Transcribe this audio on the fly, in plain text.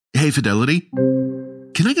Hey, Fidelity,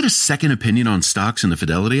 can I get a second opinion on stocks in the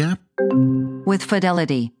Fidelity app? With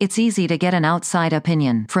Fidelity, it's easy to get an outside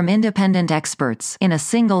opinion from independent experts in a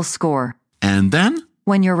single score. And then?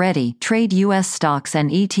 When you're ready, trade U.S. stocks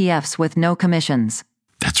and ETFs with no commissions.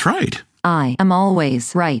 That's right. I am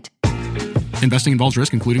always right. Investing involves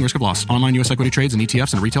risk, including risk of loss. Online U.S. equity trades and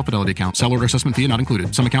ETFs and a retail Fidelity account. Sell order assessment fee not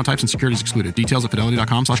included. Some account types and securities excluded. Details at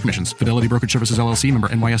fidelity.com/commissions. Fidelity Brokerage Services, LLC, member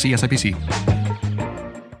NYSE SIPC.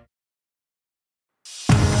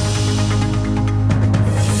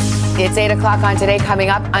 It's 8 o'clock on Today. Coming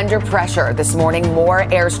up, under pressure this morning, more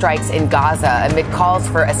airstrikes in Gaza amid calls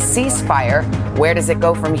for a ceasefire. Where does it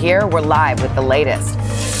go from here? We're live with the latest.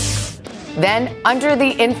 Then, under the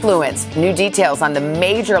influence, new details on the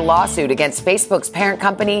major lawsuit against Facebook's parent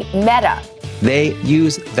company, Meta. They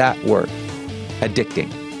use that word,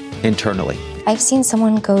 addicting, internally. I've seen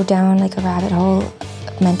someone go down like a rabbit hole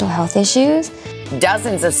of mental health issues.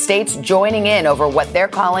 Dozens of states joining in over what they're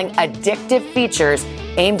calling addictive features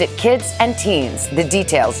aimed at kids and teens. The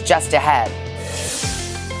details just ahead.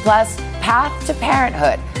 Plus, path to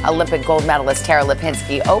parenthood. Olympic gold medalist Tara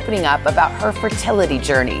Lipinski opening up about her fertility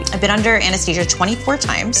journey. I've been under anesthesia 24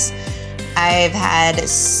 times. I've had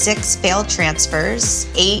 6 failed transfers,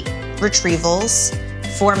 8 retrievals,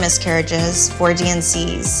 4 miscarriages, 4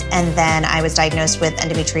 DNCs, and then I was diagnosed with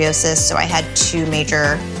endometriosis, so I had 2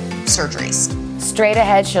 major surgeries. Straight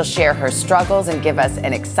ahead, she'll share her struggles and give us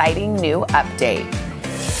an exciting new update.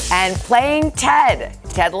 And playing Ted.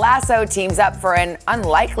 Ted Lasso teams up for an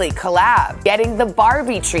unlikely collab, getting the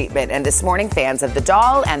Barbie treatment. And this morning, fans of the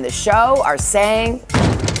doll and the show are saying,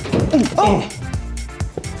 oh.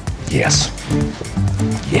 Yes.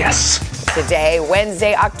 Yes. Today,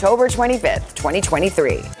 Wednesday, October 25th,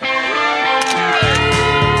 2023.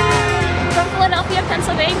 From Philadelphia,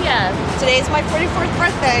 Pennsylvania. Today's my 44th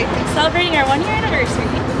birthday. Celebrating our 1-year anniversary.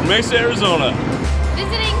 From Mesa, Arizona.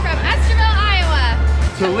 Visiting from Estherville, Iowa.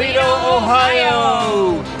 Toledo,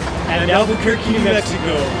 Ohio. And Albuquerque, New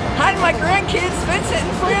Mexico. Hi to my grandkids, Vincent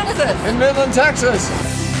and Francis. In Midland, Texas.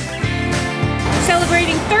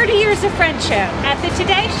 Celebrating 30 years of friendship at the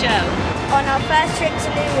Today Show. On our first trip to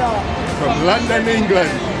New York. From London,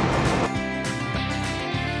 England.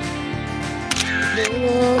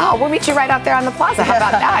 Oh, we'll meet you right out there on the plaza. How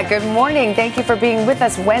about that? Good morning. Thank you for being with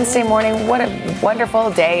us Wednesday morning. What a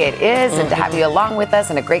wonderful day it is, and to have you along with us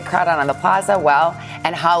and a great crowd out on the plaza. Well,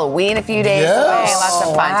 and Halloween a few days away. Lots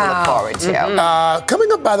of fun to look forward to.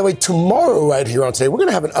 Coming up, by the way, tomorrow right here on Today, we're going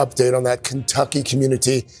to have an update on that Kentucky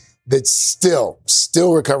community that's still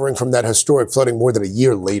recovering from that historic flooding more than a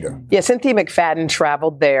year later. Yeah, Cynthia McFadden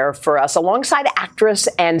traveled there for us alongside actress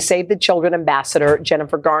and Save the Children ambassador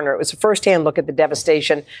Jennifer Garner. It was a firsthand look at the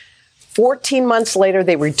devastation. 14 months later,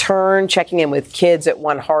 they return, checking in with kids at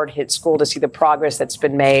one hard-hit school to see the progress that's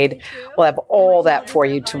been made. We'll have all that for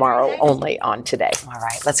you tomorrow, only on Today. All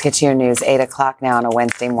right, let's get to your news. 8 o'clock now on a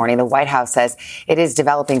Wednesday morning. The White House says it is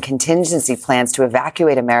developing contingency plans to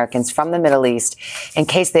evacuate Americans from the Middle East in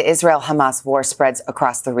case the Israel-Hamas war spreads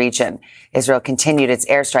across the region. Israel continued its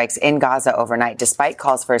airstrikes in Gaza overnight, despite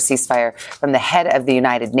calls for a ceasefire from the head of the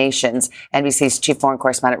United Nations. NBC's chief foreign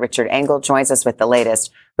correspondent Richard Engel joins us with the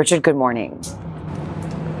latest. Richard, good morning.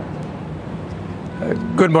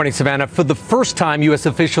 Good morning, Savannah. For the first time, U.S.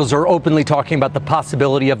 officials are openly talking about the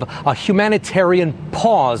possibility of a humanitarian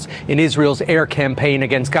pause in Israel's air campaign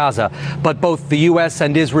against Gaza. But both the U.S.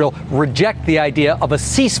 and Israel reject the idea of a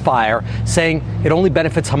ceasefire, saying it only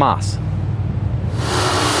benefits Hamas.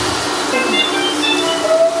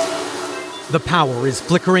 The power is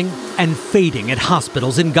flickering and fading at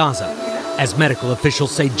hospitals in Gaza, as medical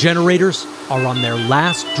officials say generators are on their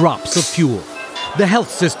last drops of fuel. The health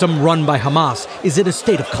system run by Hamas is in a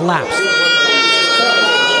state of collapse,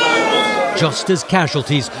 just as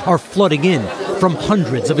casualties are flooding in from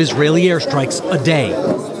hundreds of Israeli airstrikes a day.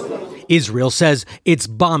 Israel says it's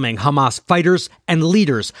bombing Hamas fighters and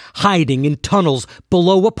leaders hiding in tunnels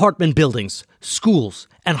below apartment buildings, schools,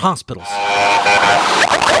 and hospitals.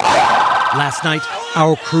 Last night,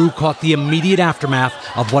 our crew caught the immediate aftermath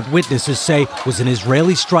of what witnesses say was an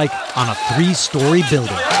Israeli strike on a 3-story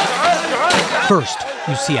building. First,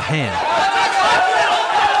 you see a hand.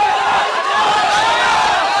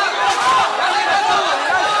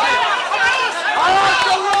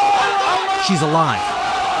 She's alive.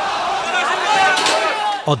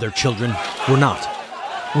 Other children were not.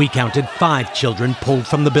 We counted 5 children pulled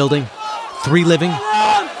from the building, 3 living,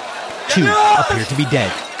 2 appear to be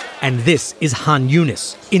dead. And this is Han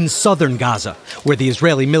Yunis in southern Gaza, where the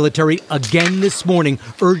Israeli military again this morning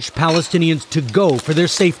urged Palestinians to go for their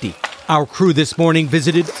safety. Our crew this morning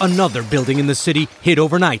visited another building in the city hit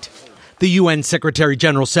overnight. The UN Secretary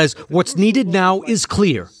General says what's needed now is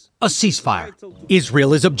clear: a ceasefire.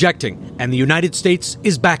 Israel is objecting, and the United States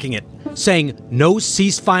is backing it, saying no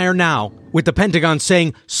ceasefire now, with the Pentagon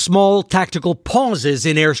saying small tactical pauses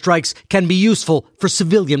in airstrikes can be useful for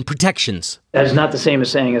civilian protections. That is not the same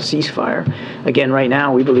as saying a ceasefire. Again, right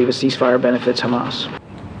now, we believe a ceasefire benefits Hamas.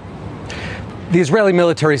 The Israeli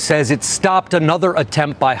military says it stopped another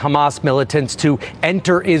attempt by Hamas militants to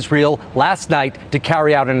enter Israel last night to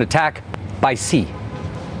carry out an attack by sea.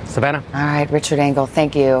 Savannah? All right, Richard Engel,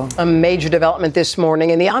 thank you. A major development this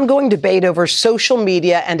morning in the ongoing debate over social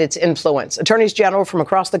media and its influence. Attorneys general from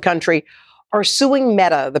across the country are suing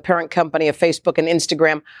Meta, the parent company of Facebook and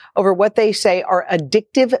Instagram, over what they say are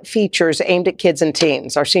addictive features aimed at kids and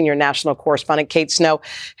teens. Our senior national correspondent, Kate Snow,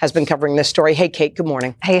 has been covering this story. Hey, Kate, good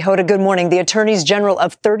morning. Hey, Hoda, good morning. The attorneys general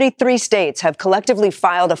of 33 states have collectively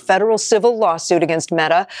filed a federal civil lawsuit against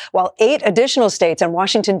Meta, while 8 additional states and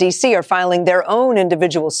Washington, D.C. are filing their own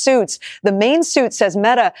individual suits. The main suit says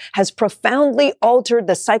Meta has profoundly altered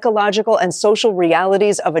the psychological and social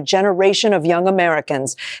realities of a generation of young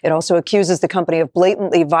Americans. It also accuses the company of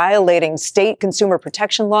blatantly violating state consumer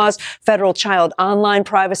protection laws, federal child online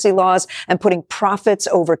privacy laws, and putting profits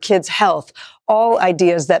over kids' health, all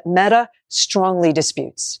ideas that Meta strongly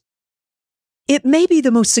disputes. It may be the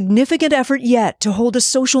most significant effort yet to hold a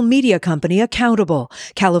social media company accountable.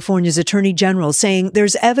 California's Attorney General saying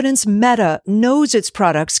there's evidence Meta knows its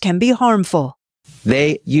products can be harmful.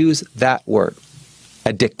 They use that word,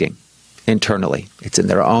 addicting, internally. It's in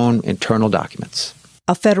their own internal documents.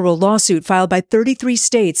 A federal lawsuit filed by 33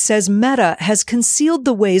 states says Meta has concealed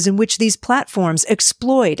the ways in which these platforms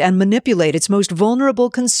exploit and manipulate its most vulnerable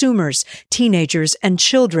consumers, teenagers and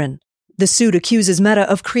children. The suit accuses Meta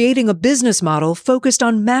of creating a business model focused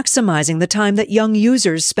on maximizing the time that young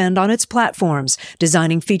users spend on its platforms,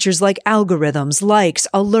 designing features like algorithms, likes,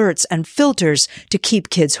 alerts, and filters to keep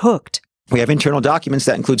kids hooked. We have internal documents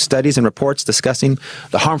that include studies and reports discussing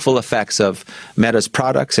the harmful effects of Meta's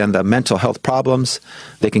products and the mental health problems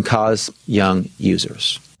they can cause young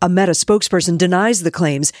users. A Meta spokesperson denies the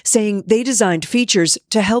claims, saying they designed features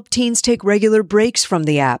to help teens take regular breaks from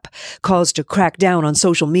the app. Calls to crack down on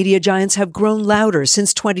social media giants have grown louder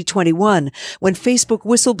since 2021, when Facebook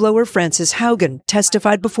whistleblower Frances Haugen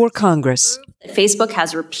testified before Congress. Facebook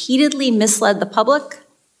has repeatedly misled the public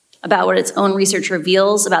about what its own research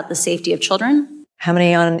reveals about the safety of children. How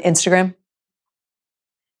many on Instagram?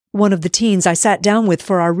 One of the teens I sat down with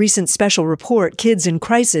for our recent special report, Kids in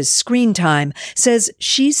Crisis Screen Time, says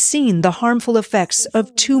she's seen the harmful effects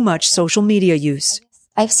of too much social media use.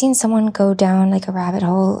 I've seen someone go down like a rabbit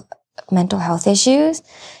hole of mental health issues,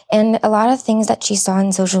 and a lot of things that she saw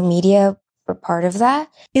on social media were part of that.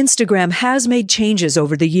 Instagram has made changes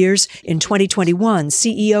over the years. In 2021,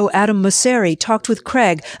 CEO Adam Mosseri talked with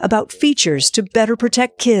Craig about features to better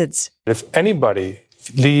protect kids. If anybody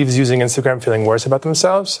leaves using Instagram feeling worse about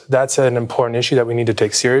themselves, that's an important issue that we need to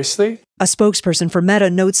take seriously. A spokesperson for Meta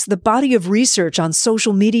notes the body of research on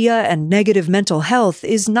social media and negative mental health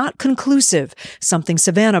is not conclusive, something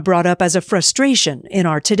Savannah brought up as a frustration in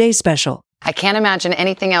our Today special. I can't imagine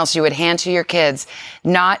anything else you would hand to your kids,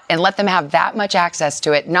 and let them have that much access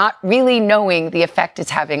to it, not really knowing the effect it's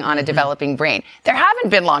having on a developing brain. There haven't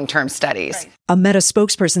been long-term studies. Right. A Meta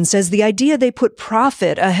spokesperson says the idea they put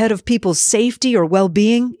profit ahead of people's safety or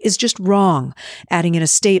well-being is just wrong. Adding in a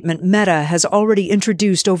statement, Meta has already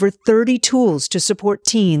introduced over 30 tools to support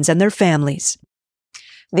teens and their families.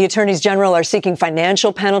 The attorneys general are seeking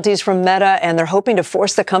financial penalties from Meta, and they're hoping to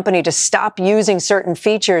force the company to stop using certain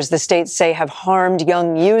features the states say have harmed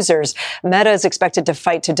young users. Meta is expected to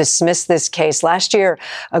fight to dismiss this case. Last year,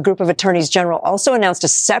 a group of attorneys general also announced a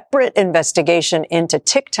separate investigation into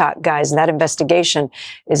TikTok, guys, and that investigation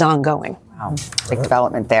is ongoing. Wow. Big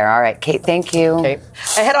development there. All right, Kate, thank you. Okay.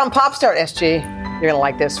 Ahead on Pop Start, SG. You're going to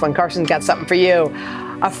like this one. Carson's got something for you.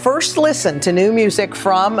 A first listen to new music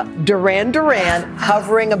from Duran Duran,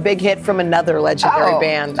 covering a big hit from another legendary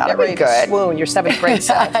band. That'll Get ready be good. To swoon, your 7th grade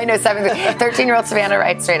self. I know, 13-year-old Savannah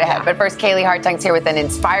right straight ahead. But first, Kaylee Hartung's here with an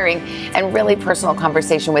inspiring and really personal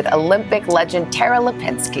conversation with Olympic legend Tara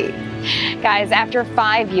Lipinski. Guys, after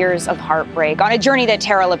 5 years of heartbreak, on a journey that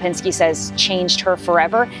Tara Lipinski says changed her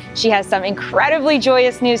forever, she has some incredibly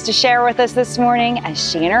joyous news to share with us this morning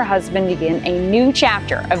as she and her husband begin a new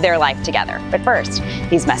chapter of their life together. But first,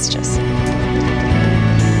 these messages.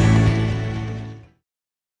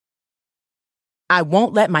 I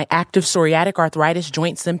won't let my active psoriatic arthritis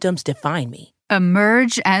joint symptoms define me.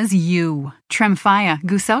 Emerge as you. Tremfya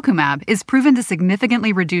guselkumab is proven to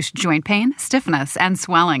significantly reduce joint pain, stiffness, and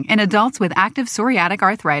swelling in adults with active psoriatic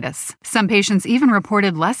arthritis. Some patients even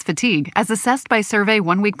reported less fatigue as assessed by survey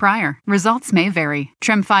 1 week prior. Results may vary.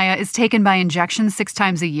 Tremfya is taken by injection 6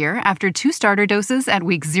 times a year after 2 starter doses at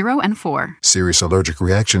weeks 0 and 4. Serious allergic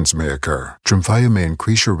reactions may occur. Tremfya may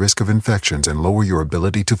increase your risk of infections and lower your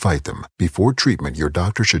ability to fight them. Before treatment, your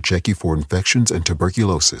doctor should check you for infections and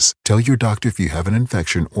tuberculosis. Tell your doctor if you have an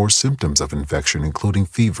infection or symptoms of infection, including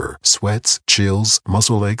fever, sweats, chills,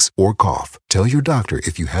 muscle aches, or cough. Tell your doctor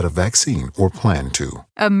if you had a vaccine or plan to.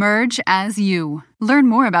 Emerge as you. Learn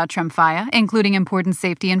more about Tremfya, including important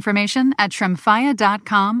safety information, at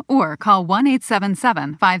tremfya.com or call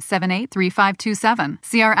 1-877-578-3527.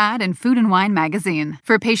 See our ad in Food and Wine magazine.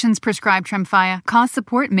 For patients prescribed Tremfya, cost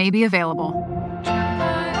support may be available.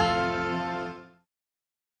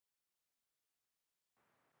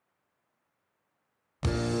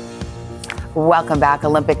 Welcome back.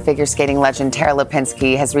 Olympic figure skating legend Tara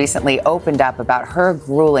Lipinski has recently opened up about her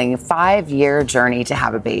grueling 5-year journey to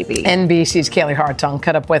have a baby. NBC's Kaylee Hartung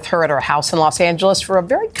caught up with her at her house in Los Angeles for a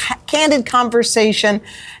very candid conversation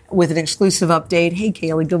with an exclusive update. Hey,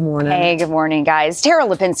 Kaylee, good morning. Hey, good morning, guys. Tara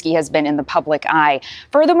Lipinski has been in the public eye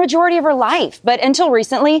for the majority of her life. But until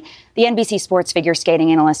recently, the NBC sports figure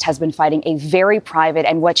skating analyst has been fighting a very private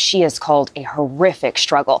and what she has called a horrific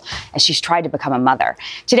struggle as she's tried to become a mother.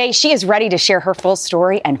 Today, she is ready to share her full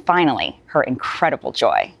story and finally, her incredible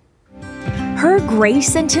joy. Her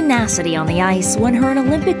grace and tenacity on the ice won her an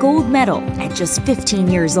Olympic gold medal at just 15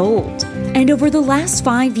 years old. And over the last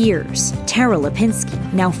 5 years, Tara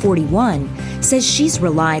Lipinski, now 41, says she's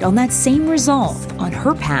relied on that same resolve on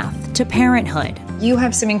her path to parenthood. You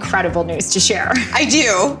have some incredible news to share. I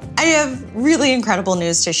do. I have really incredible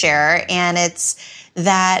news to share, and it's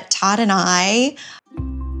that Todd and I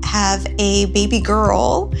have a baby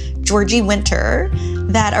girl, Georgie Winter,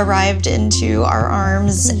 that arrived into our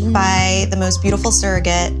arms by the most beautiful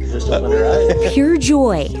surrogate. Pure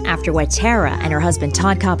joy after what Tara and her husband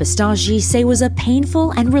Todd Kapostagi say was a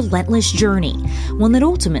painful and relentless journey, one that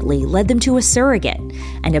ultimately led them to a surrogate,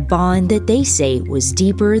 and a bond that they say was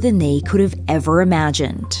deeper than they could have ever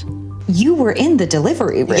imagined. You were in the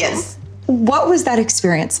delivery room. Yes. What was that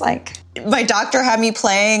experience like? My doctor had me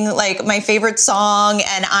playing like my favorite song,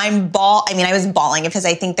 and I was bawling because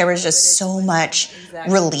I think there was just so much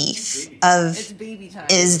relief of,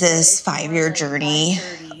 is this 5-year journey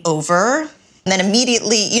over? And then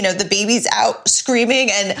immediately, the baby's out screaming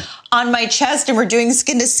and on my chest, and we're doing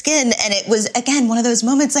skin to skin. And it was, again, one of those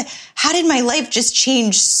moments like, how did my life just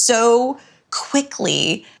change so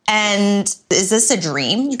quickly? And is this a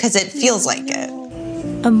dream? Because it feels like it.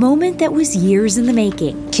 A moment that was years in the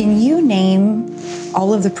making. Can you name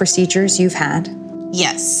all of the procedures you've had?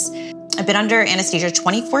 Yes. I've been under anesthesia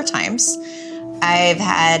 24 times. I've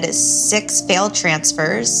had 6 failed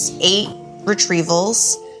transfers, 8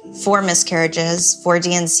 retrievals, 4 miscarriages, 4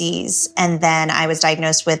 DNCs, and then I was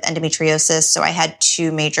diagnosed with endometriosis, so I had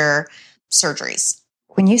 2 major surgeries.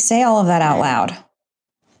 When you say all of that out loud,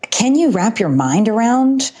 can you wrap your mind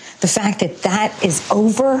around the fact that that is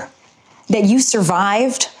over? That you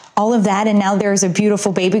survived all of that, and now there's a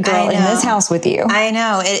beautiful baby girl in this house with you. I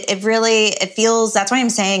know. It feels, that's why I'm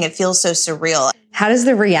saying it feels so surreal. How does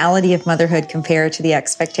the reality of motherhood compare to the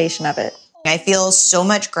expectation of it? I feel so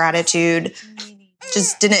much gratitude.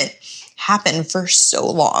 Just didn't happen for so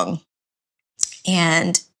long.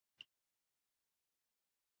 And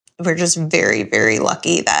we're just very, very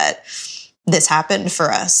lucky that this happened for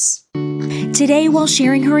us. Today, while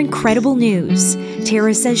sharing her incredible news,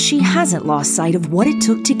 Tara says she hasn't lost sight of what it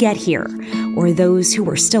took to get here, or those who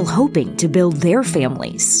are still hoping to build their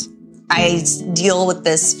families. I deal with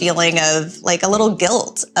this feeling of like a little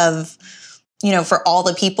guilt of, for all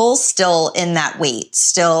the people still in that wait,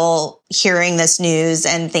 still hearing this news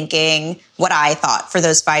and thinking what I thought for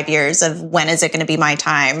those 5 years of when is it going to be my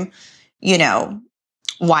time,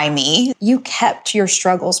 why me? You kept your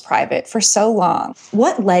struggles private for so long.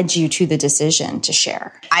 What led you to the decision to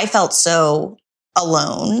share? I felt so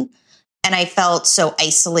alone, and I felt so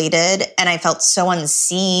isolated, and I felt so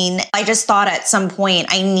unseen. I just thought at some point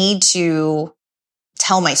I need to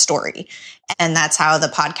tell my story. And that's how the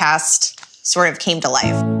podcast sort of came to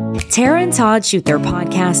life. Tara and Todd shoot their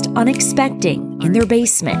podcast Unexpecting in their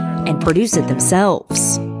basement and produce it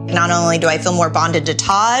themselves. Not only do I feel more bonded to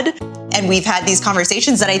Todd, and we've had these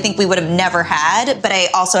conversations that I think we would have never had, but I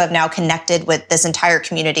also have now connected with this entire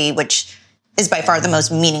community, which is by far the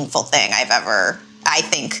most meaningful thing I've ever, I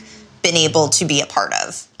think, been able to be a part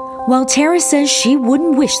of. While Tara says she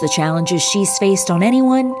wouldn't wish the challenges she's faced on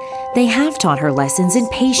anyone, they have taught her lessons in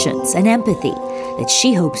patience and empathy that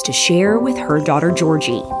she hopes to share with her daughter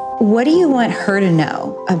Georgie. What do you want her to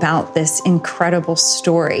know about this incredible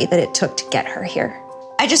story that it took to get her here?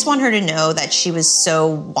 I just want her to know that she was so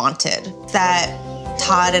wanted, that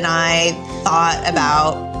Todd and I thought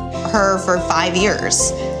about her for 5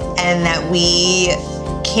 years, and that we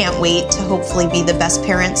can't wait to hopefully be the best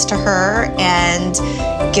parents to her and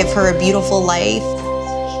give her a beautiful life.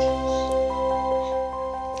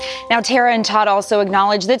 Now, Tara and Todd also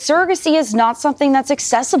acknowledge that surrogacy is not something that's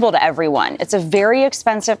accessible to everyone. It's a very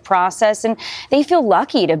expensive process, and they feel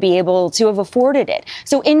lucky to be able to have afforded it.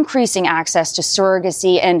 So increasing access to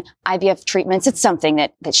surrogacy and IVF treatments, it's something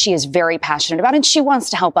that she is very passionate about, and she wants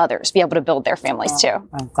to help others be able to build their families too.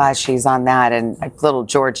 I'm glad she's on that, and little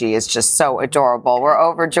Georgie is just so adorable. We're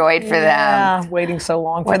overjoyed for them. Yeah, waiting so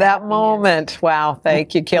long for that moment. Wow,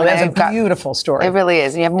 thank you, Kaylee. That's a beautiful story. It really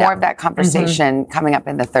is. And you have more of that conversation coming up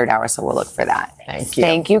in the third hour, so we'll look for that. Thank you.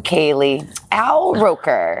 Thank you, Kaylee. Al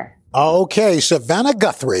Roker. Okay, Savannah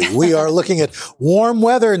Guthrie. We are looking at warm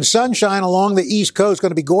weather and sunshine along the East Coast.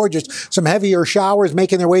 Going to be gorgeous. Some heavier showers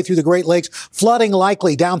making their way through the Great Lakes. Flooding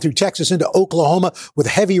likely down through Texas into Oklahoma with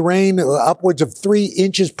heavy rain, upwards of 3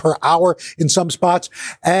 inches per hour in some spots.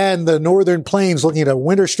 And the northern plains looking at a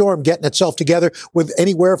winter storm getting itself together with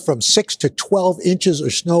anywhere from 6 to 12 inches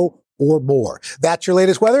of snow or more. That's your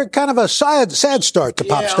latest weather. Kind of a sad start to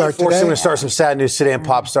Pop Start today. We're going to start some sad news today in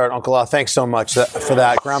Pop Start. Uncle Al, thanks so much for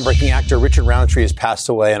that. Groundbreaking actor Richard Roundtree has passed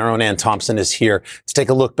away, and our own Ann Thompson is here to take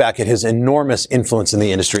a look back at his enormous influence in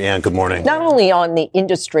the industry. Ann, good morning. Not only on the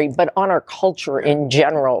industry, but on our culture in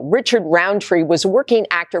general. Richard Roundtree was a working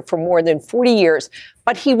actor for more than 40 years,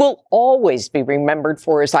 but he will always be remembered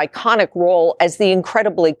for his iconic role as the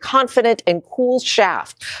incredibly confident and cool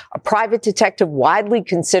Shaft, a private detective widely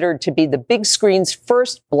considered to be the big screen's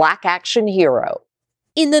first black action hero.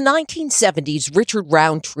 In the 1970s, Richard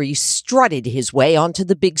Roundtree strutted his way onto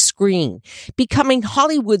the big screen, becoming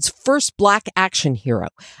Hollywood's first black action hero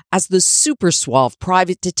as the super suave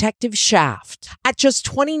private detective Shaft. At just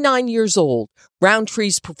 29 years old,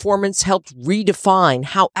 Roundtree's performance helped redefine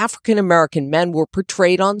how African-American men were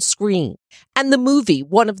portrayed on screen. And the movie,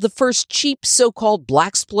 one of the first cheap so-called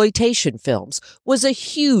blaxploitation films, was a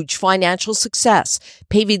huge financial success,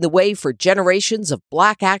 paving the way for generations of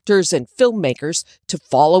black actors and filmmakers to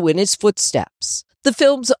follow in his footsteps. The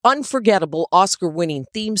film's unforgettable Oscar-winning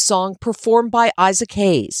theme song performed by Isaac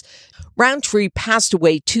Hayes. Roundtree passed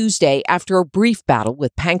away Tuesday after a brief battle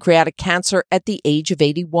with pancreatic cancer at the age of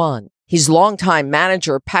 81. His longtime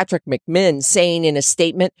manager, Patrick McMinn, saying in a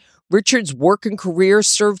statement, Richard's work and career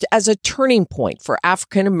served as a turning point for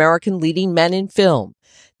African-American leading men in film.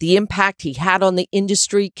 The impact he had on the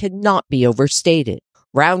industry cannot be overstated.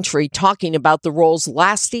 Roundtree talking about the role's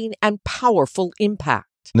lasting and powerful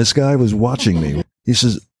impact. This guy was watching me. He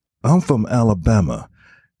says, I'm from Alabama.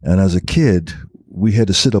 And as a kid, we had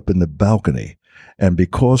to sit up in the balcony. And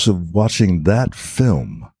because of watching that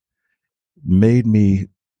film, made me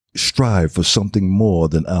strive for something more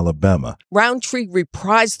than Alabama. Roundtree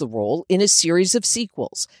reprised the role in a series of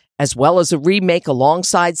sequels, as well as a remake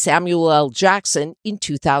alongside Samuel L. Jackson in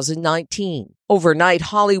 2019. Overnight,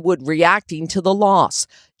 Hollywood reacting to the loss.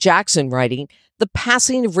 Jackson writing, the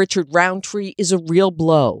passing of Richard Roundtree is a real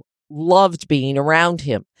blow. Loved being around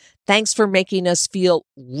him. Thanks for making us feel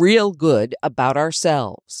real good about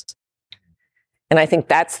ourselves. And I think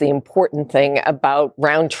that's the important thing about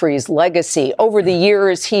Roundtree's legacy. Over the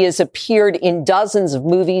years, he has appeared in dozens of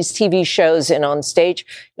movies, TV shows, and on stage.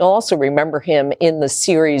 You'll also remember him in the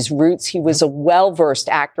series Roots. He was a well-versed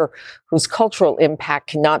actor whose cultural impact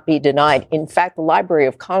cannot be denied. In fact, the Library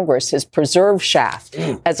of Congress has preserved Shaft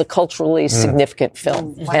as a culturally significant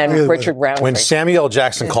film. And really, Richard Roundtree. When Samuel L.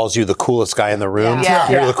 Jackson calls you the coolest guy in the room,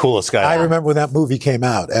 you're the coolest guy. I remember when that movie came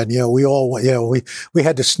out, and we all, we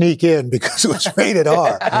had to sneak in because it was rated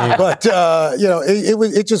R. But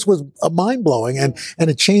it just was mind blowing, and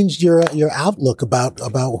it changed your outlook about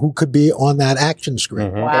who could be on that action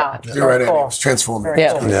screen. Wow, you're right. It was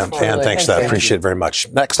transformative. And thanks for that. Appreciate it very much.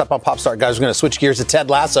 Next up on Pop Start, guys, we're going to switch gears to Ted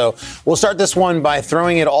Lasso. We'll start this one by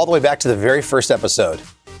throwing it all the way back to the very first episode.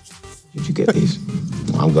 Did you get these?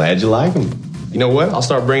 Well, I'm glad you like them. You know what? I'll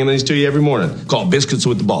start bringing these to you every morning. Called Biscuits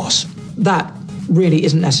with the Boss. That really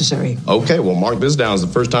isn't necessary. Okay, well, mark this down as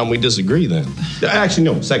the first time we disagree then. Actually,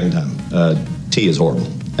 no, second time. Tea is horrible.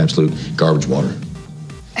 Absolute garbage water.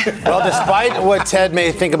 Well, despite what Ted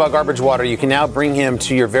may think about garbage water, you can now bring him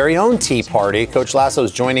to your very own tea party. Coach Lasso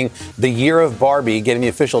is joining the Year of Barbie, getting the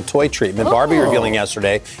official toy treatment. Barbie revealing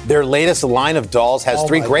yesterday their latest line of dolls has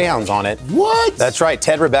 3 greyhounds on it. What? That's right.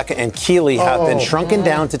 Ted, Rebecca, and Kaylee have been shrunken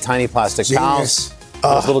down to tiny plastic pals.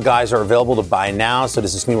 Those little guys are available to buy now. So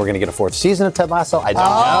does this mean we're going to get a 4th season of Ted Lasso? I don't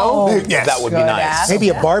know. Yes. That would be nice. Maybe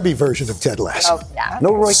a Barbie version of Ted Lasso. Oh, yeah.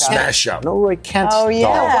 No Roy Smash Kent. up. No Roy Kent. Oh, yeah.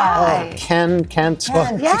 doll. Why? Kent.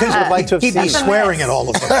 Well, Because would like to have he'd seen be it. swearing at all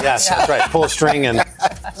of them. Yes, that's right. Pull a string and.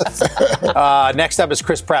 Next up is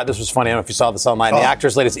Chris Pratt. This was funny. I don't know if you saw this online. The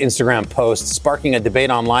actor's latest Instagram post sparking a debate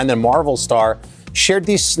online. The Marvel star shared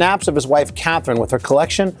these snaps of his wife, Catherine, with her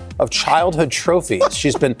collection of childhood trophies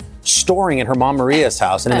she's been storing in her mom Maria's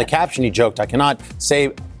house. And in the caption, he joked, I cannot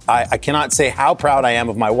say how proud I am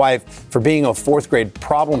of my wife for being a 4th grade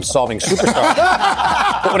problem-solving superstar.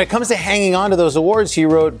 But when it comes to hanging on to those awards, he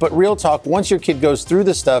wrote, but real talk, once your kid goes through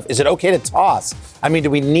this stuff, is it okay to toss? I mean, do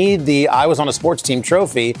we need the I was on a sports team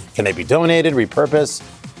trophy? Can they be donated, repurposed?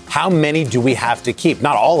 How many do we have to keep?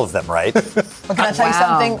 Not all of them, right? Well, can I tell you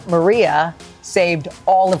something? Maria saved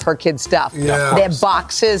all of her kids' stuff. Yeah. They have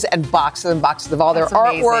boxes and boxes and boxes of all their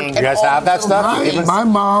artwork. You guys have that stuff? My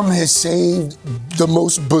mom has saved the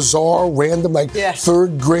most bizarre, random,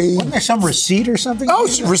 3rd grade. Wasn't there some receipt or something? Oh,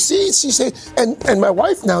 receipts. She said, and my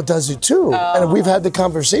wife now does it too. And we've had the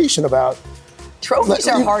conveison about. Trophies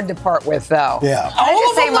are hard to part with, though. Yeah. Can I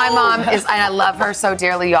just say my mom is, and I love her so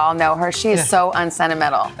dearly, y'all know her, she is so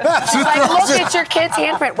unsentimental. She's like, look at your kid's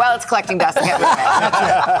handprint. Well, it's collecting dust. Get rid of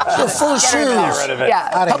it. You're full of shoes. Get rid of it.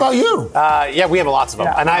 Yeah. How about you? Yeah, we have lots of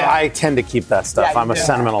them. And I tend to keep that stuff. I'm a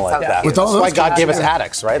sentimental like that. With all That's why those God kids, gave us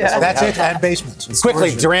attics, right? That's it, and basements.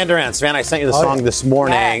 Quickly, Duran Duran. Savannah, I sent you the song this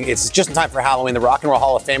morning. It's just in time for Halloween. The Rock and Roll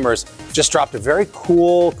Hall of Famers just dropped a very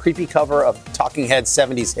cool, creepy cover of Talking Heads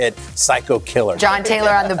 70s hit Psycho Killer. John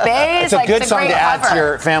Taylor on the bass. It's a good song to add to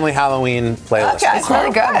your family Halloween playlist. Okay, it's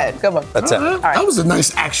really good. Good one. That's it. That was a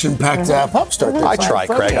nice action-packed pop start. I try,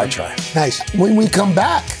 Craig. I try. Nice. When we come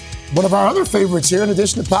back, one of our other favorites here, in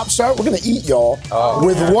addition to Pop Start, we're going to eat y'all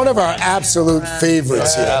with one of our absolute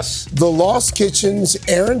favorites here. The Lost Kitchen's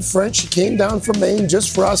Erin French. She came down from Maine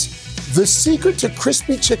just for us. The secret to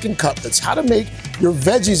crispy chicken cutlets, how to make your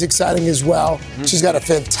veggies exciting as well. She's got a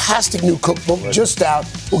fantastic new cookbook just out.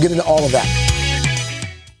 We'll get into all of that.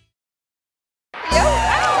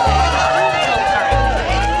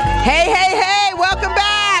 Hey, welcome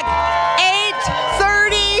back.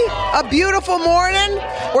 8:30, a beautiful morning.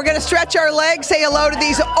 We're going to stretch our legs, say hello to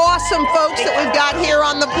these awesome folks that we've got here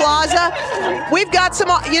on the plaza. We've got some,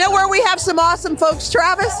 you know where we have some awesome folks,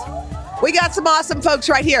 Travis? We got some awesome folks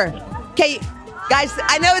right here. Okay, guys,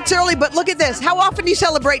 I know it's early, but look at this. How often do you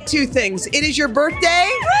celebrate 2 things? It is your birthday.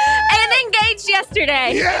 And engaged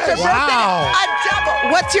yesterday. Yes. It's your birthday. A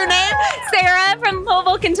double. What's your name? Sarah from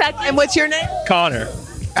Louisville, Kentucky. And what's your name? Connor.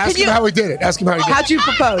 Ask him how he did it. How'd you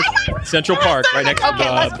propose? Central Park, right next to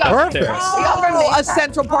the Perfect. A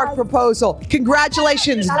Central Park proposal.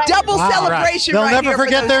 Congratulations. Double celebration They'll right never here for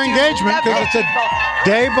forget those their two. engagement because it's a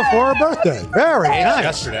day before a birthday. Very nice.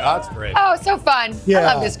 Yesterday. Oh, that's great. Oh, so fun. Yeah.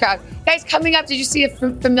 I love this crowd. Guys, coming up, did you see a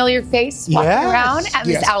familiar face walking around? And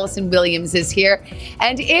Miss Allison Williams is here.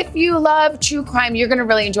 And if you love true crime, you're going to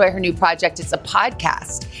really enjoy her new project. It's a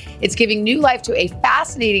podcast. It's giving new life to a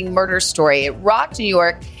fascinating murder story. It rocked New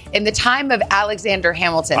York in the time of Alexander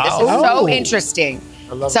Hamilton. This is so interesting.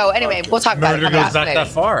 So anyway, we'll talk about it. Murder goes back that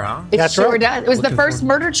far, huh? It sure does. It was the first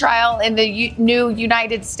murder trial in the new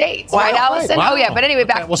United States, right, Allison? Wow. Oh, yeah. But anyway,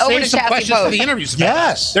 back We'll over save to some Chassie questions Post. for the interviews.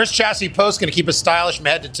 Yes. There's Chassie Post, going to keep us stylish from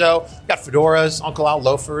head to toe. Got fedoras, Uncle Al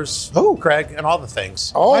loafers, Craig, and all and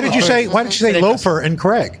things. Why did you say loafer and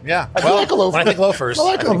Craig? Yeah. I feel like a loafer. When I think loafers. I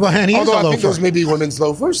like them. And he is Although a I think loafer. those may be women's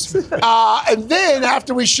loafers. And then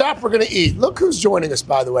after we shop, we're going to eat. Look who's joining us,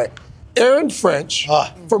 by the way. Erin French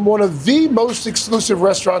from one of the most exclusive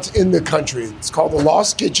restaurants in the country. It's called The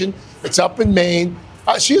Lost Kitchen. It's up in Maine.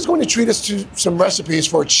 She is going to treat us to some recipes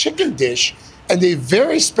for a chicken dish and a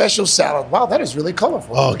very special salad. Wow, that is really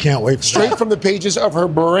colorful. Oh, can't wait for Straight from the pages of her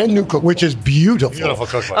brand new cookbook. Which is beautiful. Beautiful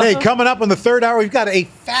cookbook. Hey, coming up in the third hour, we've got a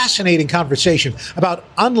fascinating conversation about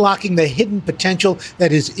unlocking the hidden potential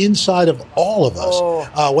that is inside of all of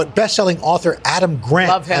us. What best-selling author Adam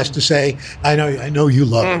Grant has to say. I know you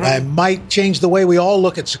love it. It might change the way we all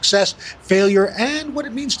look at success, failure, and what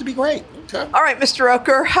it means to be great. Okay. All right, Mr.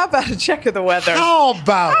 Oker, how about a check of the weather? How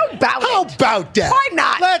about that? Why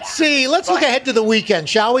not? Let's see. Let's look ahead to the weekend,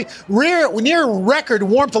 shall we? Near record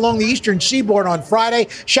warmth along the eastern seaboard on Friday.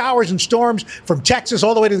 Showers and storms from Texas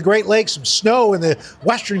all the way to the Great Lakes. Some snow in the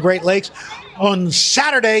western Great Lakes. On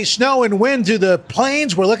Saturday, snow and wind through the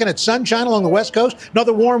plains. We're looking at sunshine along the West Coast.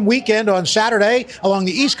 Another warm weekend on Saturday along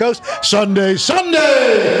the East Coast. Sunday.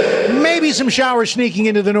 Maybe some showers sneaking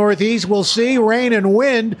into the Northeast. We'll see. Rain and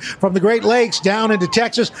wind from the Great Lakes down into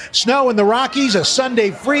Texas. Snow in the Rockies. A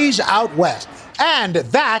Sunday freeze out west. And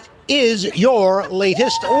that is your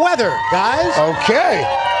latest weather, guys. Okay.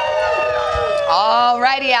 All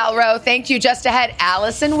righty, Alro. Thank you. Just ahead,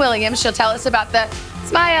 Allison Williams. She'll tell us about the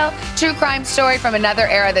Smile true crime story from another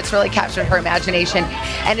era that's really captured her imagination.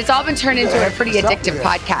 And it's all been turned into a pretty addictive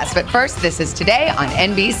podcast. But first, this is Today on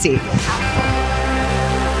NBC.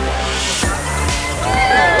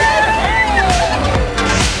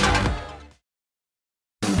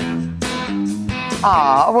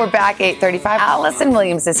 We're back 8:35. Allison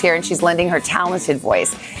Williams is here, and she's lending her talented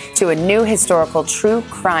voice to a new historical true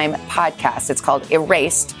crime podcast. It's called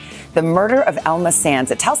Erased, the Murder of Elma Sands.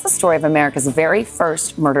 It tells the story of America's very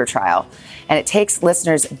first murder trial, and it takes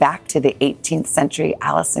listeners back to the 18th century.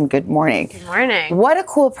 Allison, good morning. Good morning. What a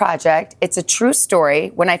cool project. It's a true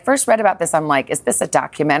story. When I first read about this, I'm like, is this a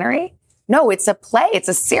documentary? No, it's a play. It's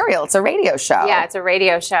a serial. It's a radio show. Yeah, it's a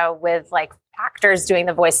radio show with actors doing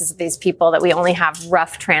the voices of these people that we only have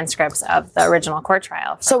rough transcripts of the original court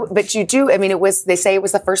trial. So, but you do, they say it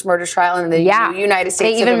was the first murder trial in the United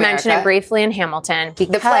States They even of America. mention it briefly in Hamilton.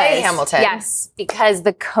 The play Hamilton. Yes, because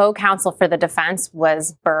the co-counsel for the defense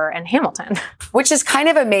was Burr and Hamilton. Which is kind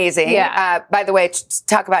of amazing. Yeah. By the way,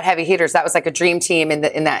 talk about heavy hitters. That was like a dream team in the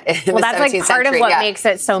 17th Well, that's century. part of what makes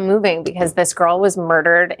it so moving, because this girl was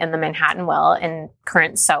murdered in the Manhattan Well in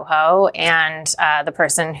current Soho, and the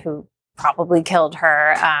person who probably killed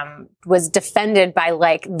her was defended by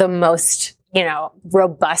the most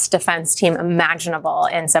robust defense team imaginable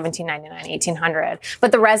in 1799, 1800.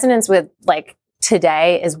 But the resonance with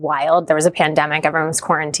today is wild. There was a pandemic. Everyone was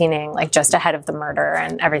quarantining just ahead of the murder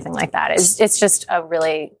and everything like that. It's just a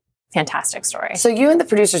really fantastic story. So you and the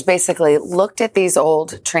producers basically looked at these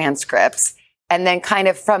old transcripts and then kind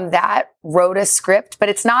of from that wrote a script, but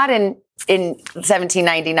it's not in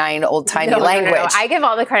 1799 old-timey language. No. I give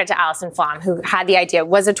all the credit to Allison Flom, who had the idea,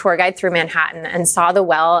 was a tour guide through Manhattan and saw the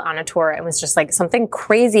well on a tour and was just something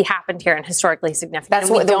crazy happened here and historically significant.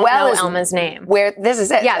 That's what the well know is Elma's name. Where this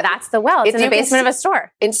is it. Yeah, that's the well. It's in the basement of a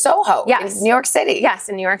store. In Soho. Yes. In New York City. Yes,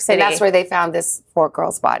 in New York City. And that's where they found this poor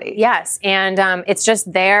girl's body. Yes. And it's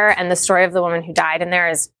just there. And the story of the woman who died in there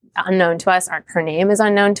is unknown to us. Her name is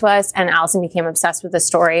unknown to us. And Allison became obsessed with the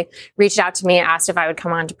story, reached out to me, asked if I would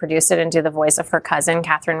come on to produce it and do the voice of her cousin,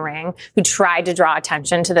 Catherine Ring, who tried to draw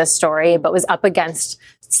attention to this story, but was up against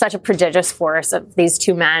such a prodigious force of these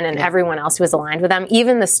two men and everyone else who was aligned with them.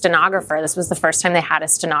 Even the stenographer, this was the first time they had a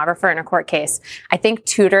stenographer in a court case, I think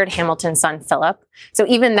tutored Hamilton's son, Philip. So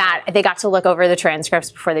even that, they got to look over the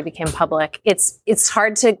transcripts before they became public. It's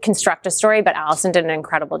hard to construct a story, but Allison did an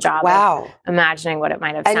incredible job of imagining what it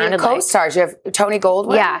might have sounded like. And your co-stars, you have Tony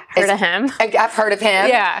Goldwyn. Yeah, heard of him. I've heard of him.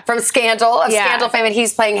 Yeah. From Scandal, Scandal fame, and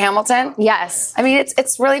he's playing Hamilton. Yes. I mean,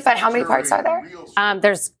 it's really fun. How many parts are there?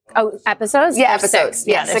 There's episodes? Yeah, There's episodes. Six.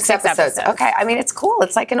 Yeah, there's six episodes. Okay. I mean, it's cool.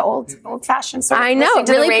 It's like an old-fashioned sort of I know. It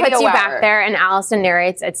really puts you hour. back there, and Allison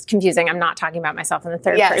narrates. It's confusing. I'm not talking about myself in the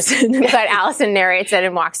third person, but Allison narrates it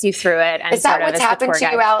and walks you through it. And is that what's happened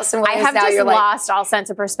to you, Allison Williams? I have just lost all sense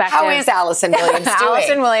of perspective. How is Allison Williams doing?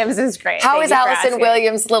 Allison Williams is great. How is Allison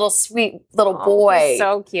Williams' little sweet little boy? He's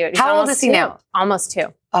so cute. How old is he now? Almost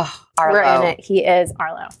 2. Oh, Arlo. We're in it. He is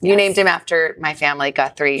Arlo. You named him after my family,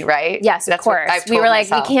 Guthrie, right? Yes, of course. We were like,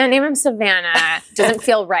 we can't name him Savannah. Doesn't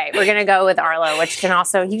feel right. We're going to go with Arlo, which can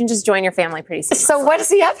also, you can just join your family pretty soon. So what is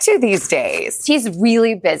he up to these days? He's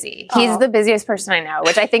really busy. He's the busiest person I know,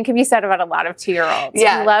 which I think can be said about a lot of 2-year-olds.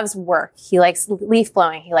 Yeah. He loves work. He likes leaf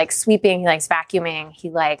blowing. He likes sweeping. He likes vacuuming.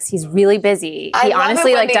 He's really busy. He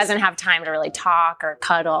honestly doesn't have time to really talk or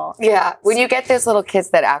cuddle. Yeah. When you get those little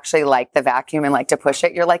kids that actually like the vacuum and like to push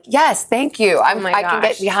it, you're like, yes, thank you. I can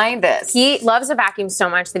get behind this. He loves a vacuum so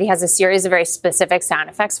much that he has a series of very specific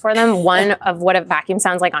sound effects for them. One of what a vacuum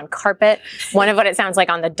sounds like on carpet. One of what it sounds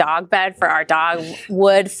like on the dog bed for our dog,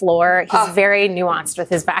 wood, floor. He's very nuanced with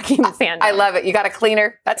his vacuum fandom. I love it. You got a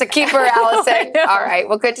cleaner. That's a keeper, Allison. All right.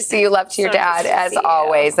 Well, good to see you. Love to your dad, as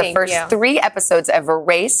always. The first 3 episodes of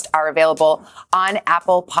Erased are available on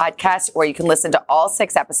Apple Podcasts, where you can listen to all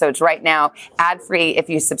 6 episodes right now, ad-free, if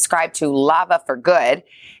you subscribe to Lava for Good.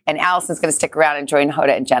 And Allison's going to stick around and join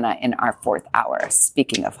Hoda and Jenna in our 4th hour.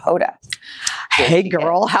 Speaking of Hoda. Hey,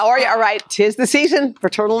 girl. How are you? All right. 'Tis the season for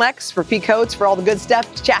turtlenecks, for peacoats, for all the good stuff.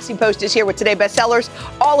 Chassie Post is here with Today Bestsellers,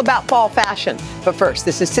 all about fall fashion. But first,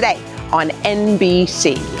 this is Today on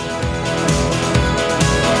NBC.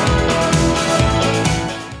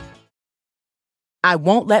 I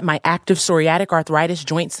won't let my active psoriatic arthritis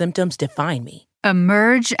joint symptoms define me.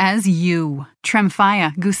 Emerge as you.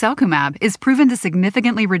 Tremfya guselkumab is proven to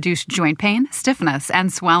significantly reduce joint pain, stiffness,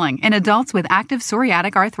 and swelling in adults with active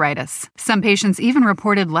psoriatic arthritis. Some patients even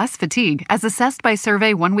reported less fatigue as assessed by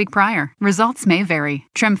survey 1 week prior. Results may vary.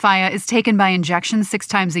 Tremfya is taken by injection 6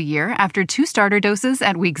 times a year after 2 starter doses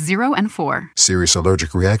at weeks 0 and 4. Serious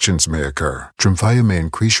allergic reactions may occur. Tremfya may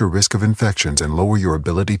increase your risk of infections and lower your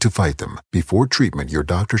ability to fight them. Before treatment, your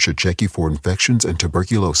doctor should check you for infections and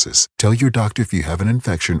tuberculosis. Tell your doctor if you have an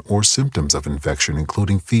infection or symptoms of infection,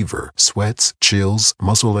 including fever, sweats, chills,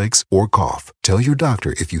 muscle aches, or cough. Tell your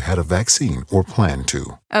doctor if you had a vaccine or plan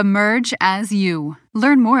to. Emerge as you.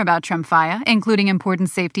 Learn more about Tremfya, including important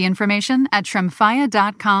safety information, at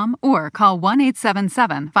tremfya.com or call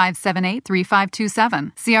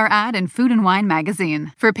 1-877-578-3527. See our ad in Food and Wine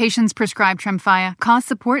magazine. For patients prescribed Tremfya, cost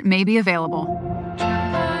support may be available.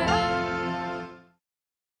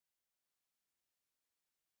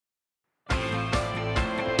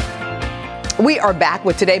 We are back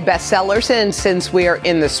with today's bestsellers, and since we are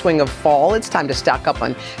in the swing of fall, it's time to stock up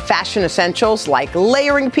on fashion essentials like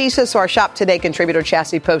layering pieces. So our Shop Today contributor,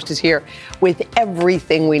 Chassie Post, is here with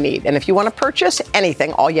everything we need. And if you want to purchase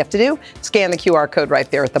anything, all you have to do, scan the QR code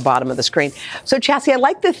right there at the bottom of the screen. So Chassie, I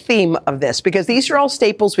like the theme of this because these are all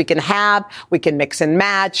staples we can have, we can mix and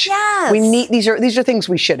match. Yes. We need, these are things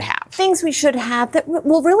we should have. Things we should have that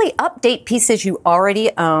will really update pieces you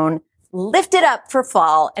already own, lift it up for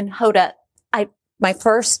fall. And Hoda, my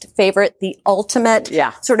first favorite, the ultimate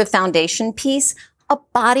sort of foundation piece, a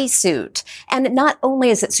bodysuit. And not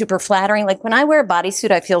only is it super flattering, like when I wear a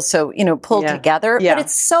bodysuit, I feel so, pulled together, but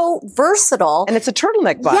it's so versatile. And it's a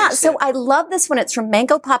turtleneck bodysuit. Yeah, so I love this one. It's from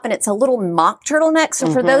Mango Pop, and it's a little mock turtleneck.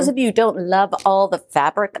 So for those of you who don't love all the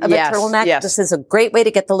fabric of a turtleneck, this is a great way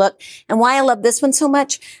to get the look. And why I love this one so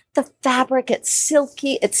much, the fabric, it's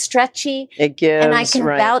silky, it's stretchy. It gives, and I can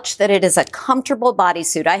vouch that it is a comfortable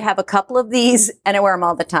bodysuit. I have a couple of these and I wear them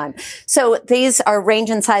all the time. So these are range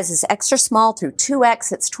in sizes extra small through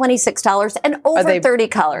 2X. It's $26 and over 30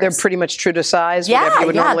 colors. They're pretty much true to size, whatever you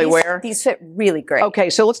would normally wear. These fit really great. Okay,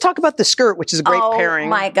 so let's talk about the skirt, which is a great pairing. Oh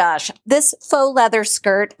my gosh. This faux leather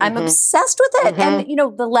skirt, I'm obsessed with it. And,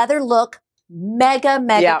 the leather look,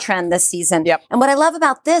 mega trend this season. And what I love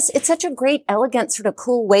about this, it's such a great, elegant, sort of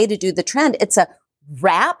cool way to do the trend. It's a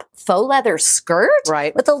wrap faux leather skirt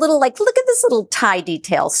with a little, look at this little tie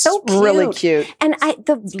detail. So cute. Really cute. And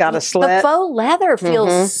it's got a slit. The faux leather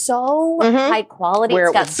feels so high quality. Wear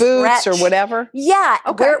it's got it with boots stretch. or whatever. Yeah.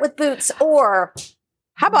 Wear it with boots or...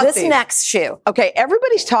 How about this these? Next shoe? Okay,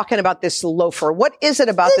 everybody's talking about this loafer. What is it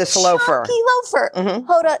about this loafer? Chunky loafer.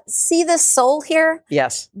 Hoda, see this sole here?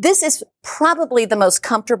 Yes. This is probably the most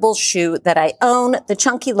comfortable shoe that I own. The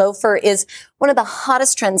chunky loafer is one of the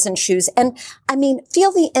hottest trends in shoes. And I mean,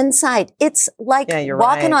 feel the inside. It's like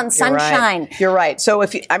walking on sunshine. You're right. So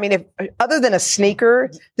if other than a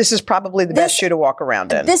sneaker, this is probably the best shoe to walk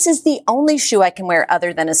around in. This is the only shoe I can wear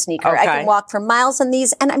other than a sneaker. Okay. I can walk for miles in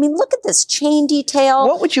these. And I mean, look at this chain detail.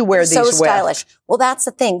 What would you wear these with? So stylish. Well, that's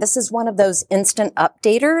the thing. This is one of those instant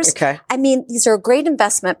updaters. Okay. I mean, these are a great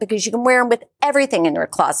investment because you can wear them with everything in your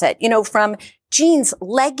closet, from jeans,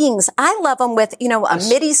 leggings. I love them with, a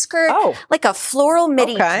midi skirt, like a floral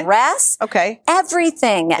midi dress. Okay.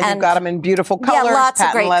 Everything. And you've got them in beautiful colors. Yeah, lots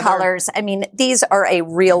of great leather. colors. I mean, these are a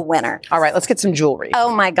real winner. All right, let's get some jewelry.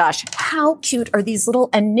 Oh my gosh. How cute are these little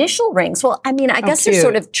initial rings? Well, I mean, I guess they're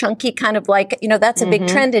sort of chunky, kind of like, that's a big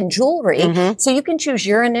trend in jewelry. So you can choose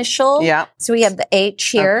your initial. Yeah. So we have the H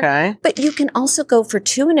here. Okay. But you can also go for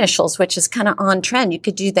 2 initials, which is kind of on trend. You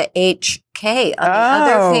could do the HK on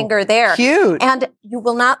the other finger there. Cute. And you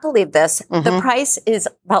will not believe this. The price is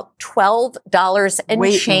about $12 and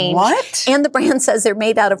change. What? And the brand says they're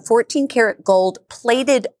made out of 14 karat gold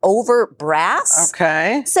plated over brass.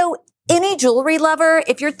 Okay. So any jewelry lover,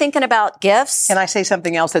 if you're thinking about gifts. Can I say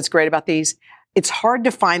something else that's great about these? It's hard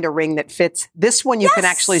to find a ring that fits. This one, you can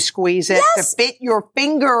actually squeeze it to fit your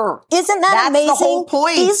finger. Isn't that amazing? That's the whole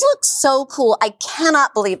point. These look so cool. I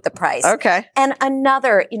cannot believe the price. Okay. And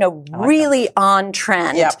another, really on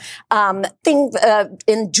trend thing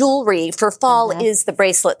in jewelry for fall is the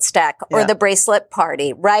bracelet stack or the bracelet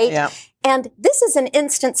party, right? Yeah. And this is an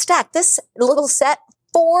instant stack. This little set,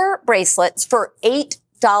 4 bracelets for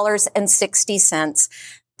 $8.60.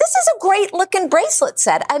 This is a great looking bracelet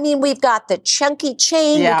set. I mean, we've got the chunky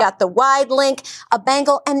chain, we've got the wide link, a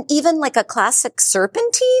bangle, and even like a classic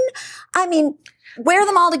serpentine. I mean, wear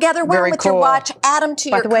them all together, wear them with your watch, add them to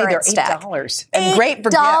your current stack. By the way, they're $8. And great for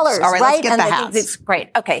gifts. All right, let's get the house. It's great.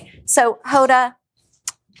 Okay, so Hoda,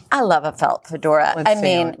 I love a felt fedora.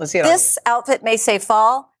 Let's see this outfit may say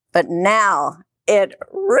fall, but now It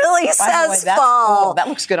really By the way, says that's fall. cool. That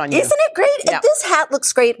looks good on you. Isn't it great? Yeah. This hat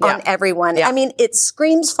looks great on everyone. Yeah. I mean, it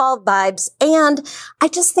screams fall vibes. And I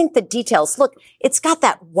just think the details. Look, it's got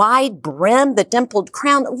that wide brim, the dimpled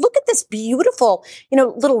crown. Look at this beautiful,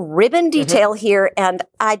 little ribbon detail here. And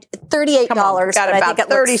 $38. Come on, got but I about think it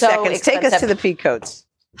 30 looks so seconds. Take us to the expensive. pea coats.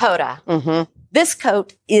 Hoda. This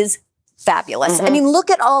coat is fabulous. I mean,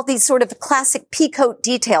 look at all these sort of classic peacoat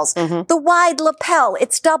details. The wide lapel,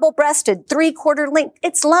 it's double-breasted, 3/4 length,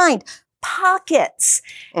 it's lined, pockets,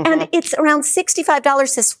 and it's around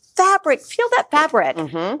 $65. This fabric, feel that fabric.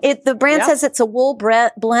 The brand says it's a wool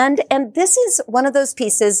blend, and this is one of those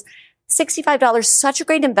pieces. $65, such a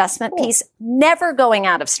great investment piece, never going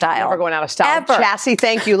out of style. Never going out of style. Ever. Chassie,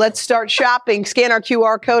 thank you. Let's start shopping. Scan our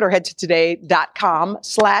QR code or head to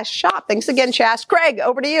today.com/shop. Thanks again, Chas. Craig,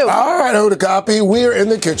 over to you. All right, Hoda Copy. We're in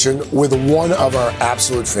the kitchen with one of our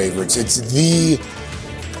absolute favorites. It's the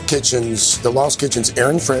Lost Kitchen's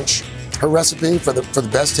Erin French. Her recipe for the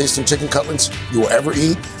best tasting chicken cutlets you will ever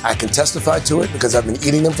eat. I can testify to it because I've been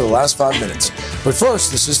eating them for the last 5 minutes. But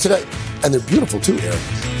first, this is Today. And they're beautiful too, Erin,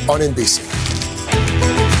 on NBC.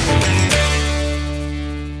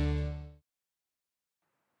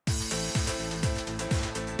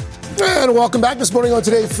 And welcome back this morning on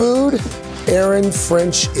Today Food. Erin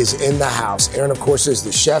French is in the house. Erin, of course, is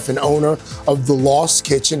the chef and owner of The Lost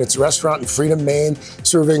Kitchen. It's a restaurant in Freedom, Maine,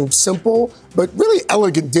 serving simple but really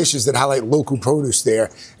elegant dishes that highlight local produce there.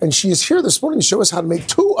 And she is here this morning to show us how to make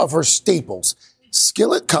two of her staples,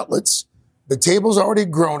 skillet cutlets. The table's already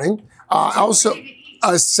groaning. Also,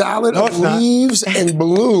 a salad of leaves and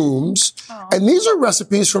blooms. And these are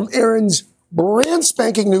recipes from Erin's brand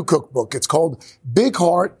spanking new cookbook. It's called Big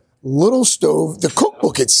Heart, Little Stove. The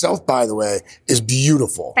cookbook itself, by the way, is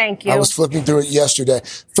beautiful. Thank you. I was flipping through it yesterday.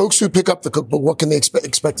 Folks who pick up the cookbook, what can they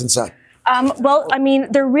expect inside? Well, I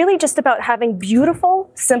mean, they're really just about having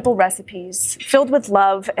beautiful, simple recipes filled with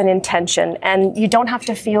love and intention. And you don't have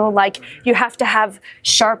to feel like you have to have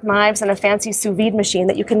sharp knives and a fancy sous vide machine,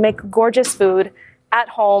 that you can make gorgeous food at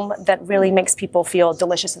home that really makes people feel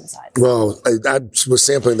delicious inside. Well, I was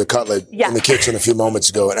sampling the cutlet in the kitchen a few moments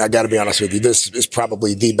ago, and I got to be honest with you, this is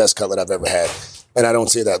probably the best cutlet I've ever had. And I don't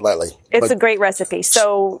say that lightly. It's a great recipe,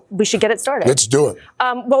 so we should get it started. Let's do it.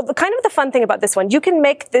 Well, the fun thing about this one, you can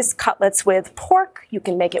make this cutlets with pork, you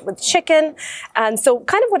can make it with chicken, and so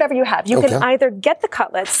kind of whatever you have. You can either get the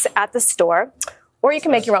cutlets at the store, or you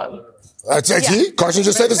can make your own. See? Carson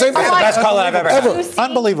just said the same thing. That's the best cutlet I've ever had.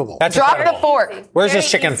 Unbelievable. That's Drop incredible. the fork. Where's this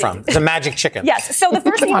chicken from? It's a magic chicken. Yes. So the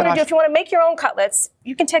first thing you want to do, if you want to make your own cutlets,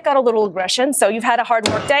 you can take out a little aggression. So you've had a hard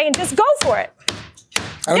work day and just go for it.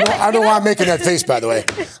 I don't know why I'm making that face, by the way.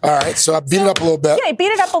 All right, so I beat it up a little bit. Yeah,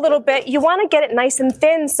 beat it up a little bit. You want to get it nice and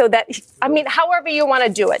thin so that, however you want to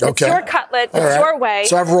do it. Okay. It's your cutlet. All It's right. your way.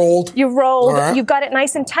 So I've rolled. You've rolled. All right. You've got it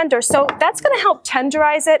nice and tender. So that's going to help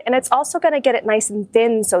tenderize it, and it's also going to get it nice and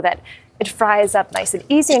thin so that it fries up nice and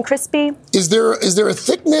easy and crispy. Is there a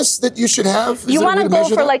thickness that you should have? You want to go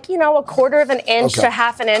for a 1/4 of an inch Okay. to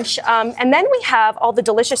half an inch. And then we have all the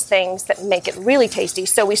delicious things that make it really tasty.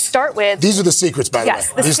 So we start with... These are the secrets, by the way.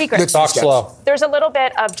 Yes, the secrets. Talk slow. There's a little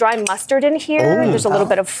bit of dry mustard in here. There's a little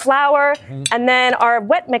bit of flour. And then our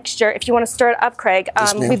wet mixture, if you want to stir it up, Craig,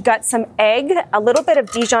 Yes, ma'am. we've got some egg, a little bit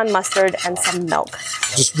of Dijon mustard, and some milk.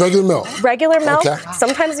 Just regular milk. Regular milk. Okay.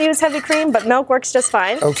 Sometimes we use heavy cream, but milk works just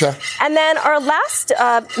fine. Okay. And then our last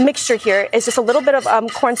mixture here is just a little bit of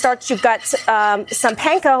cornstarch. You've got some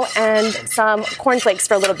panko and some cornflakes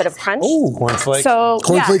for a little bit of crunch. Ooh, cornflakes. So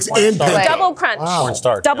Cornflakes and panko. double crunch. Wow.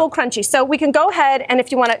 Cornstarch. Double crunchy. So we can go ahead and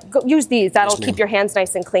if you want to use these, that'll keep your hands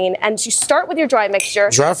nice and clean. And you start with your dry mixture.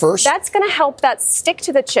 Dry first. That's going to help that stick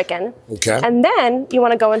to the chicken. Okay. And then you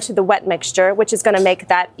want to go into the wet mixture, which is going to make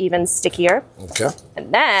that even stickier. Okay.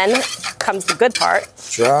 And then comes the good part.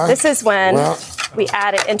 Dry. This is when Well. we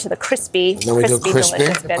add it into the crispy, Then we do crispy.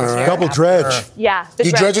 delicious bits. All right. Double dredge. Yeah. the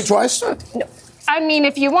You dredge it twice? No. I mean,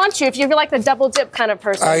 if you want to, if you're like the double dip kind of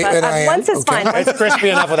person. I am. Once is Okay. fine. It's crispy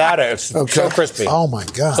enough without it. It's so crispy. Oh, my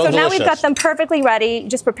God. So now we've delicious. got them perfectly ready.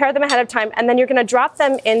 Just prepare them ahead of time, and then you're going to drop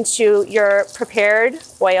them into your prepared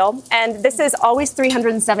oil. And this is always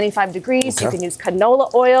 375 degrees. Okay. You can use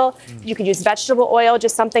canola oil. You can use vegetable oil,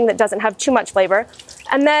 just something that doesn't have too much flavor.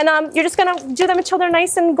 And then you're just going to do them until they're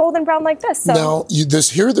nice and golden brown like this. So Now,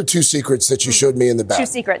 here are the two secrets that you showed me in the back. two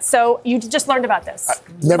secrets. So you just learned about this.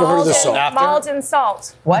 Never heard of this salt. Malden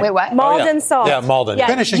salt. Wait, what? Malden salt. Yeah, Malden. Yeah,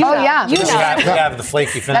 Finishing. you Oh, know. yeah. You We know. have the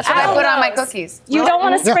flaky finish. That's what I put on my Almost. cookies. You don't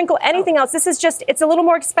want to sprinkle anything else. This is it's a little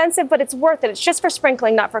more expensive, but it's worth it. It's just for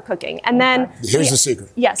sprinkling, not for cooking. And then Here's the secret.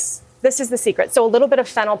 Yes. This is the secret. So a little bit of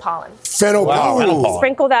fennel pollen. Fennel pollen.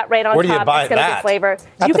 Sprinkle that right on Where do top. you buy it's going to that? give flavor.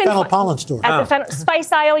 At you the can fennel pollen store. At the fennel,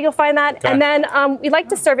 spice aisle, you'll find that. Okay. And then we like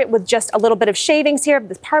to serve it with just a little bit of shavings here,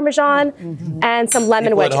 the Parmesan, and some lemon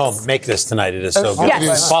People wedges. at home, make this tonight. It is so good.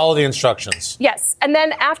 Yes. Follow the instructions. Yes. And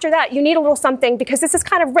then after that, you need a little something because this is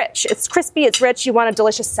kind of rich. It's crispy, it's rich. You want a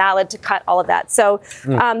delicious salad to cut all of that. So this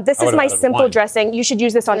I is would've my added simple wine. dressing. You should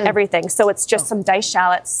use this on everything. So it's just some diced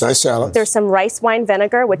shallots. Diced shallots. There's some rice wine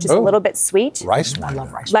vinegar, which is a little bit sweet. Rice wine. I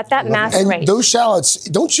love rice. Let that macerate. And those shallots,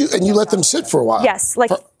 you let them sit for a while? Yes,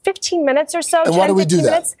 like 15 minutes or so. And why do we do 15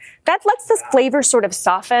 that? minutes. That lets the flavor sort of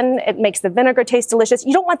soften. It makes the vinegar taste delicious.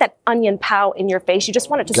 You don't want that onion pow in your face. You just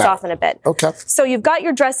want it to Got it. soften a bit. Okay. So you've got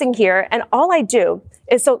your dressing here, and all I do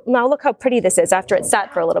is, so now look how pretty this is after it's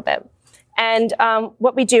sat for a little bit. And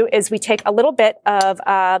what we do is we take a little bit of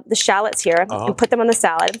the shallots here and put them on the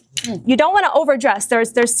salad. You don't want to overdress.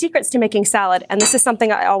 There's secrets to making salad, and this is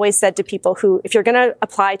something I always said to people who, if you're going to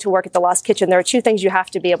apply to work at the Lost Kitchen, there are two things you have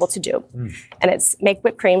to be able to do, and it's make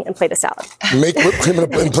whipped cream and plate a salad. Make whipped cream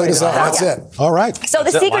and plate a salad. That's it. All right. So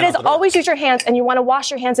the secret is always use your hands, and you want to wash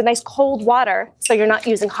your hands in nice cold water so you're not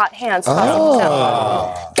using hot hands.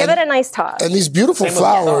 Give it a nice toss. And these beautiful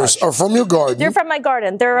flowers are from your garden. They're from my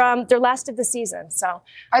garden. They're last of the season. So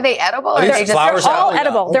are they edible? They're, Or are they just they're all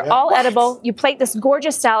edible. Oh, They're yeah. all What? edible. You plate this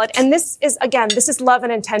gorgeous salad, and this is love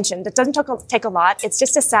and intention. It doesn't take a lot. It's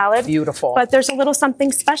just a salad. Beautiful. But there's a little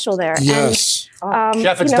something special there. Yes. And,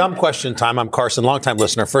 Chef, it's dumb question time. I'm Carson, longtime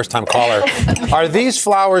listener, first-time caller. Are these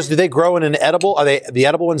flowers, do they grow in an edible? Are they the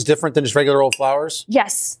edible ones different than just regular old flowers?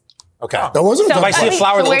 Yes. Okay. That wasn't So if I see a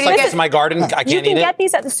flower that looks like it's in my garden, I can't You eat can it? get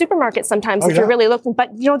these at the supermarket sometimes Oh, if you're yeah? really looking, but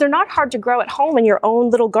they're not hard to grow at home in your own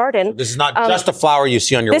little garden. This is not just a flower you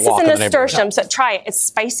see on your This walk is in a the neighborhood. nasturtium, so try it. It's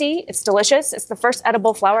spicy. It's delicious. It's the first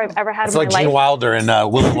edible flower I've ever had It's in like my Gene life. Wilder and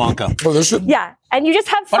Willy Wonka. Yeah, and you just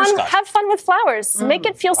have fun. Butterscotch. Have fun with flowers. Make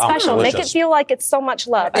it feel Oh, special. Make it delicious. feel like it's so much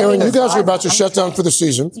love. Aaron, you guys are about to shut down for the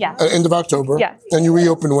season. Yeah. End of October. Yeah. And you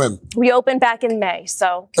reopen when? We opened back in May,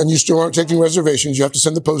 so And you still aren't taking reservations. You have to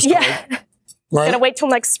send the postcard. yeah. Right? Gonna wait till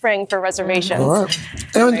next spring for reservations. All right.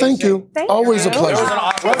 Aaron, thank you. Always a pleasure.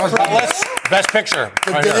 Best picture.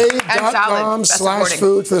 Right here.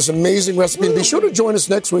 Today.com/food for this amazing recipe. And be sure to join us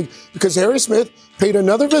next week because Harry Smith paid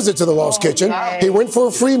another visit to the Lost Kitchen. He went for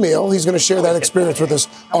a free meal. He's going to share that experience with us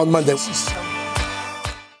on Monday.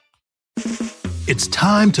 It's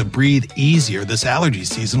time to breathe easier this allergy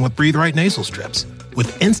season with Breathe Right nasal strips.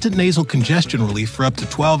 With instant nasal congestion relief for up to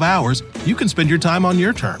 12 hours, you can spend your time on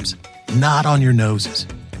your terms, not on your noses.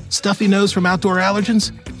 Stuffy nose from outdoor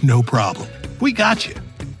allergens? No problem. We got you.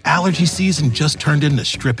 Allergy season just turned into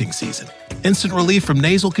stripping season. Instant relief from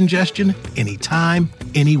nasal congestion anytime,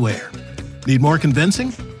 anywhere. Need more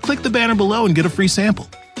convincing? Click the banner below and get a free sample.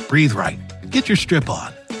 Breathe Right. Get your strip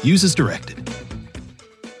on. Use as directed.